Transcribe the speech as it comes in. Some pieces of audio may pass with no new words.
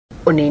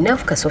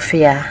Oninafuka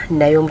Sofia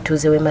naye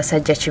omutuuze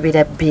w'Emasajja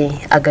Kibira B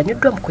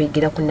aganyuddwa mu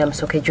kuyigira ku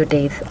Namusoke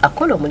Judith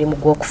akola omulimu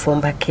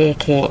gw'okufumba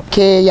keeke.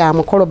 Ke ya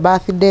mukolo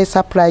birthday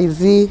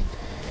surprise,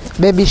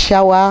 baby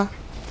shower,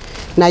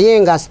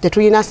 naye nga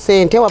tetulina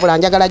ssente wabula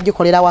njagala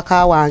gikolera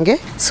waka wange.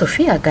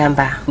 Sofia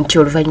agamba nti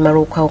oluvannyuma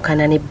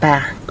lw'okwawukana ne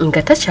bba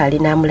nga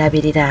takyalina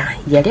amulabirira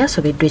yali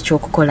asobeddwa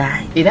ekyokukola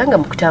era nga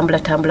mu kutambula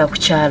ku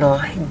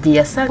kyalo gye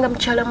yasanga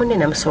mukyala munne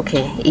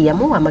Namusoke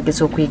yamuwa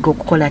amagezi okuyiga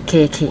okukola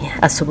keeki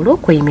asobole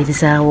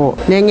okweyimirizaawo.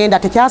 Ne ngenda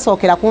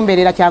tekyasookera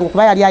kumbeerera kyangu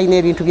kuba yali alina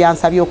ebintu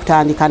byansabye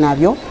okutandika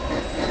nabyo.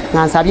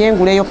 Nga nsabye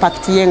nguleyo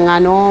pakiti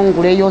y'eŋŋano,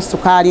 nguleyo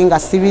sukaali nga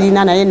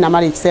sibirina naye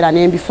namala ekiseera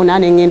ne mbifuna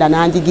ne ngenda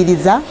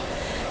nanjigiriza.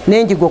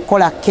 Nenjigo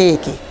kola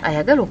keeki.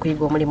 Ayagala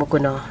okuyiga omulimu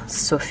guno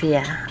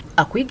Sofia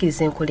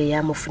akuyigiriza enkola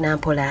eyamufuna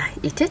mpola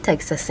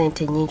eteetagisa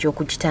ssente nnyingi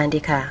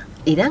okugitandika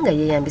era nga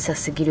yeeyambisa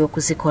sigiri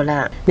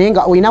okuzikola. Naye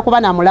nga olina kuba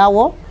na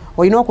mulawo,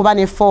 olina okuba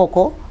ne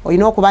fooko,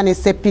 olina okuba ne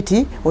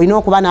seppiti, olina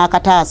okuba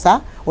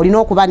n'akataasa, olina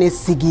okuba ne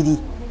sigiri.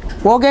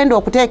 Wogenda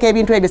okuteeka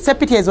ebintu ebyo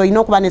seppiti ezo olina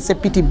okuba ne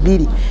seppiti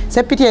 2.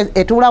 Seppiti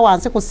etuula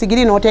wansi ku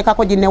sigiri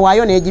n'oteekako ginne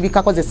waayo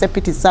n'egibikako ze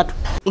seppiti 3.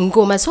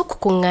 Ng'omaze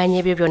okukuŋŋaanya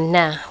ebyo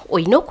byonna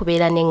olina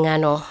okubeera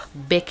n'eŋŋano,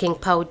 baking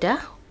powder,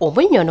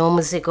 omunnyo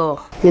n'omuzigo.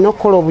 Nina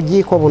okukola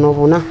obujiiko buno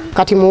buna.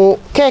 Kati mu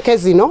keeke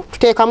zino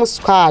tuteekamu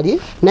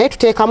sukaali naye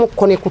tuteekamu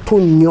ko ne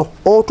kutunnyo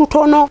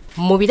otutono.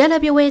 Mu birala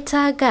bye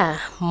weetaaga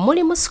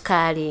mulimu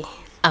sukaali,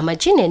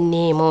 amagi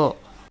n'enniimu.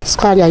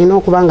 Sukaali alina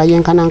okuba nga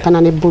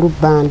yenkanankana ne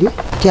bulubandi.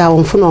 Kyawo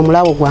nfuna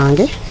omulawo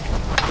gwange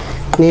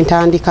ne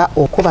ntandika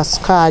okuba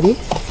sukaali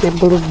ne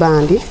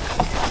bulubandi.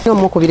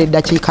 Omukubira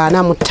eddakiika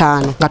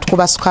 45 nga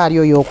tukuba sukaali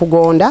oyo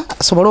okugonda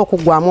asobole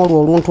okuggwamu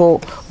olwo oluntu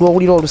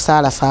lw'owulira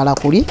olusaalasala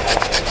kuli.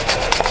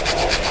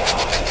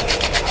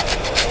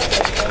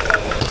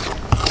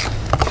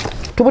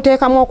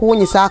 Tubuteekamu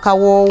okuwunyisa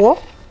akawoowo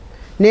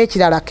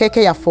n'ekirala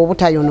keeke yaffe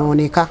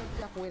obutayonooneka.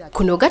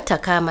 Kuno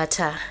gattako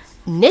amata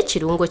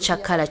n'ekirungo kya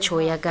kkala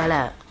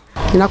ky'oyagala.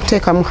 Nina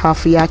kuteekamu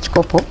haafu ya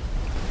kikopo.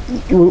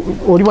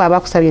 Oli bw'aba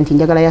akusabye nti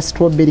njagala ya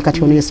strawberry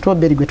kati ono ye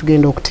strawberry gwe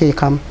tugenda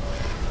okuteekamu.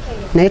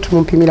 Naye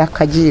tumumpimira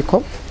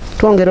akajiiko.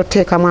 Twongera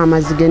otuteekamu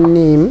amazzi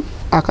g'enniimu,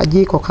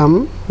 akajiiko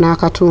kamu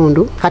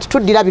n'akatundu. Kati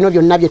tuddira bino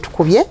byonna bye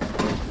tukubye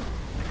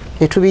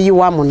ne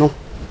tubiyiwa muno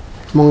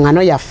mu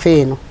ŋŋano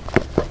yaffe eno.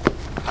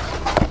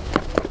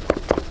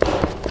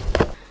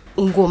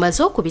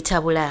 Ng'omaze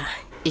okubitabula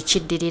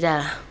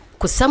ekiddirira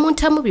kussa mu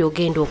ntamu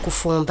by'ogenda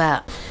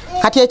okufumba.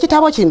 Kati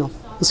ekitabo kino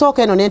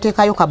nsooka eno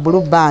n'enteekayo ka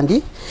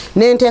bulubandi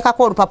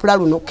n'enteekako olupapula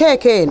luno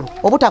keeke eno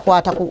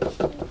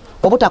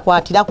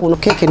obutakwatira kuno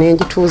keeke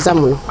n'engituuza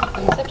muno.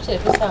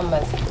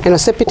 Eno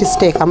seppiti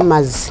siteekamu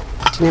mazzi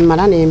kati ne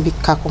mmala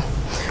n'embikkako.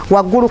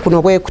 Waggulu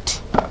kuno bwe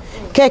kuti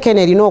keeke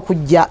eno erina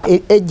okujja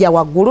ejja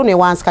waggulu ne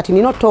wansi kati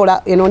nina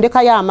ottoola eno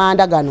ndekayo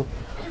amanda gano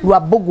lwa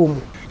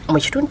bbugumu. Mu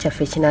kitundu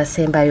kyaffe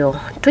ekinaasembayo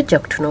tujja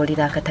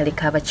kutunuulira akatale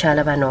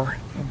k'abakyala bano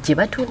gye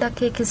batunda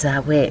keeki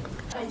zaabwe.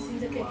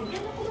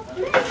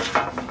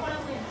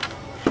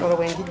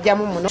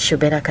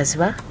 Shube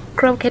Nakaziba,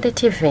 Bukedde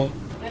TV.